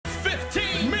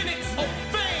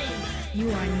You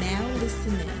are now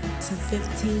listening to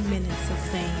 15 Minutes of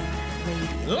Fame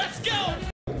Radio. Let's go!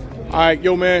 All right,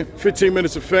 yo, man, 15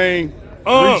 Minutes of Fame.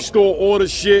 Restore order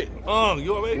shit. You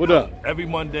already What know. up? Every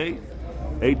Monday,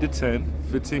 8 to 10,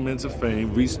 15 Minutes of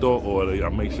Fame, Restore Order.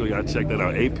 Y'all make sure y'all check that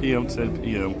out. 8 p.m., 10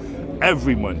 p.m.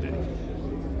 every Monday.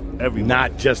 Every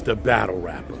Not just a battle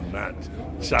rapper. Not.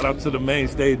 Shout out to the main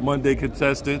stage Monday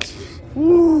contestants.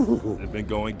 Woo. They've been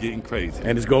getting crazy.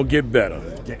 And it's going to get better.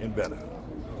 Getting better.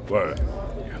 Word.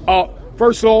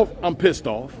 First off, I'm pissed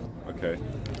off. Okay.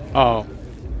 Uh,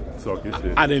 Talk your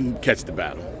shit. I didn't catch the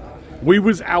battle. We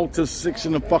was out till 6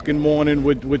 in the fucking morning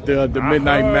with the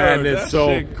Midnight Madness. That so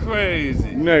shit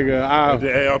crazy. Nigga,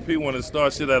 the ARP want to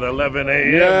start shit at 11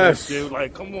 a.m. Yes. Shit.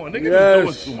 Like, come on, niggas Yes.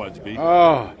 is doing too much, B.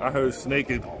 I heard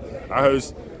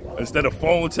instead of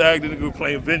phone tag, the nigga was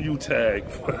playing venue tag.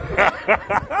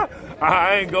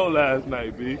 I ain't go last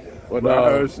night, B. But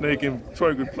I heard Snake and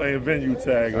Twerk was playing venue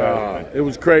tag last night. it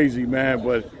was crazy, man,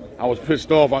 but I was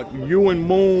pissed off. You and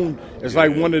Moon is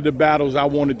like one of the battles I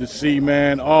wanted to see,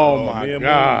 man. Oh my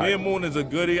God. Me and Moon is a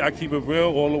goodie. I keep it real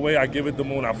all the way. I give it to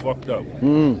Moon. I fucked up. You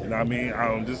know what I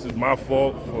mean? This is my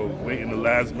fault for waiting the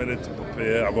last minute to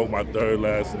prepare. I wrote my third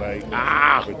last night.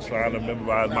 For trying to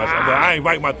memorize my shit. But I ain't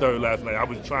write my third last night. I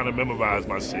was trying to memorize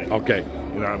my shit. Okay.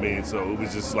 You know what I mean? So it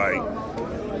was just like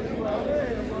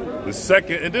the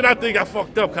second. And then I think I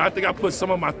fucked up because I think I put some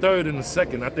of my third in the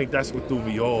second. I think that's what threw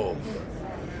me off.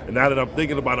 And now that I'm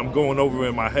thinking about it, I'm going over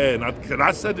in my head. And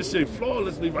I said this shit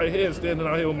flawlessly right here, standing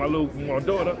out here with my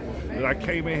daughter. And I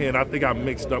came in here and I think I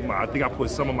mixed up I think I put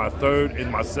some of my third in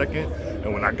my second.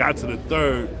 And when I got to the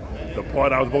third, the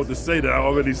part I was about to say that I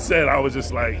already said, I was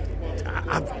just like.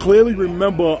 I clearly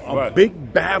remember a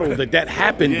big battle that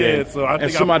happened there. So I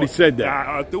think somebody said that.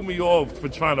 I threw me off for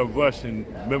trying to rush and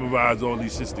memorize all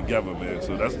these shits together, man.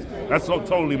 So that's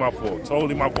totally my fault.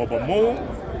 Totally my fault. But Moon,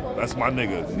 that's my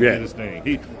nigga. He did his thing.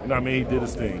 You know what I mean? He did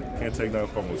his thing. Can't take nothing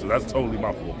from him. So that's totally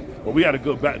my fault. But we had a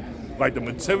good battle. Like the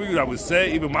material that was said,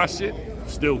 even my shit,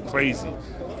 still crazy.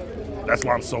 That's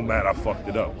why I'm so mad I fucked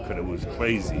it up. Because it was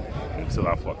crazy until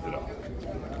I fucked it up.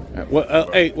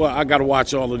 Well, I got to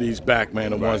watch all of these back,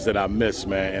 man, the ones that I missed,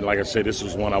 man. And like I said, this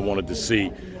was one I wanted to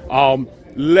see. I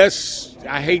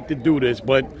hate to do this,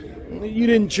 but you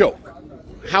didn't choke.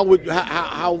 How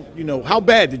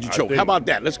bad did you choke? How about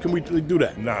that? Can we do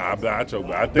that? Nah, I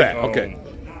choked. I think, okay.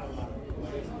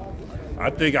 I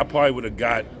think I probably would have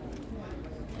got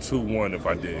 2-1 if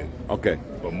I did. Okay.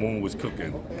 But Moon was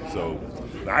cooking. So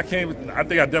I think I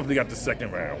definitely got the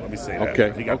second round. Let me say that.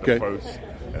 Okay. He got the first.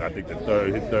 And I think his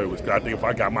third was good. I think if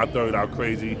I got my third out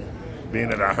crazy, being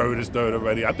that I heard his third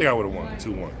already, I think I would have won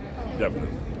 2-1.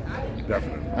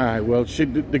 Definitely. All right, well,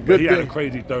 shit, the good thing. He thing. had a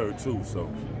crazy third, too,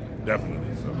 so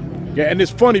definitely. So. Yeah, and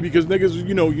it's funny because niggas,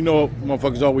 you know,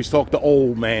 motherfuckers always talk the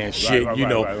old man shit,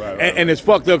 and it's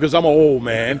fucked up because I'm an old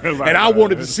man, and I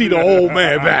wanted to see the old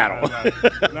man battle.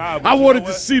 I wanted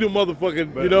to see the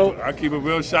motherfucking, I keep it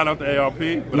real. Shout out to ARP,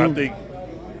 but I think,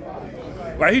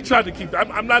 like, he tried to keep.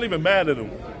 I'm not even mad at him.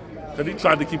 Because he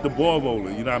tried to keep the ball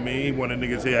rolling, you know what I mean? He wanted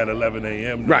niggas here at 11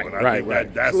 a.m.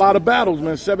 Right. That's a lot of battles,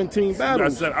 man. 17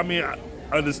 battles. I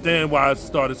understand why it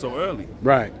started so early.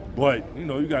 Right. But, you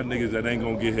got niggas that ain't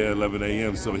going to get here at 11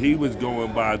 a.m. So he was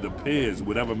going by the pairs,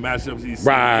 whatever matchups he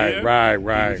said. Right. He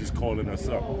was just calling us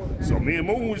up. So me and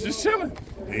Moon was just chilling.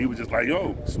 And he was just like,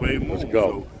 yo, Swave Moon. Let's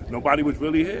go. So nobody was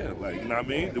really here. Like, you know what I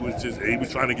mean? It was just, he was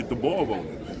trying to get the ball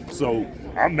rolling. So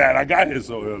I'm mad I got here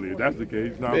so early. If that's the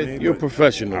case, you know what I mean? You're a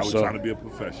professional, I was trying to be a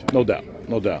professional.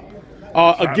 No doubt.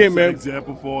 Again, man. An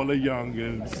example for all the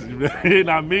youngins.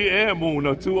 Not me and Moon,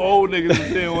 the two old niggas was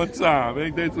here on time.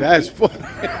 Ain't they? That's funny.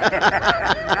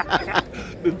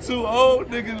 The two old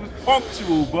niggas was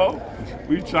punctual, bro.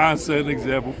 We try and set an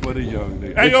example for the young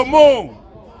niggas. Hey,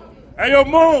 yo,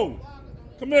 Moon!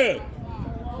 Come here.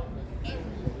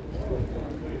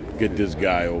 Get this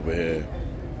guy over here.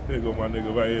 Here go my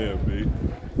nigga right here, B.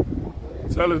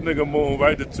 Tell this nigga Moon,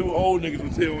 right? The two old niggas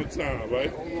was here on time,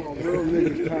 right? Real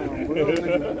niggas time, real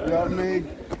niggas. Y'all mean?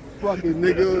 Fucking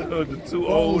nigga. The two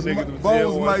old niggas was here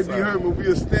on Bones might time. be hurt, but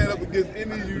we'll stand up against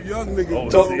any of you young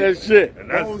niggas. Talk that shit.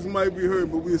 Bones might be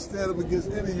hurt, but we'll stand up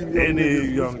against any of you young Any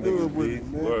niggas. young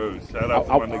niggas, B. Word. Shout out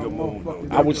to my nigga Moon,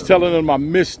 though. I was telling them I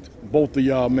missed both of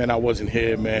y'all, man. I wasn't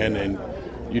here, man, and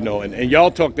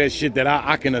y'all talk that shit that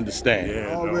I can understand.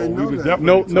 Yeah, we was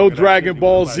definitely No Dragon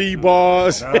Ball Z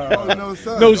bars. No,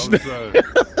 sir. No,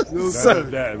 No, sir.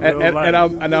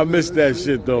 and I missed that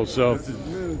shit though. So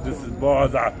this is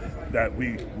bars. that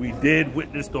we did,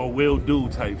 witnessed, or will do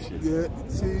type shit. Yeah,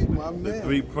 see, my man. The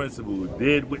 3 principles: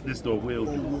 did, witnessed, or will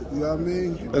do. You know what I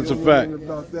mean? That's a fact.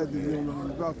 About that, then you don't know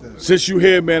nothing about that. Since you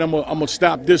here, man, I'm gonna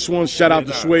stop this one. Shout out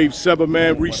to Swave, Sevah,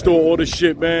 man. Restore all this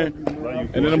shit, man.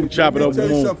 And then I'm gonna chop it up with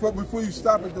more. Before you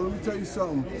stop it, though, let me tell you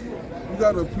something. You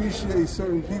gotta appreciate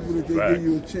certain people that they give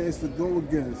you a chance to go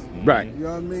against. Right. You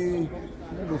know what I mean?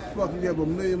 Who the fuck, you have a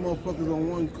million motherfuckers on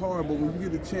one card, but when you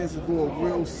get a chance to go a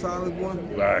real solid one,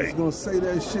 it's gonna say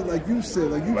that shit like you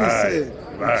said, like you just said.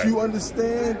 If you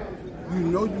understand, you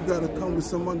know you gotta come with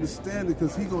some understanding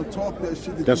because he gonna talk that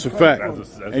shit. That's a fact.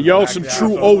 And y'all some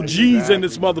true OGs in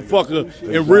this motherfucker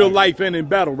in real life and in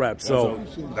battle rap. So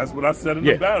that's what I said in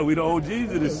the battle. We the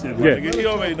OGs of this shit. Nigga, he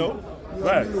already know.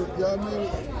 Right.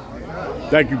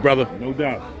 Thank you, brother. No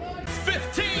doubt.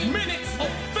 15 minutes of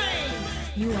fame.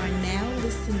 You are now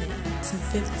listening to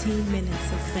 15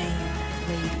 Minutes of Fame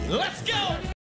Radio. Let's go.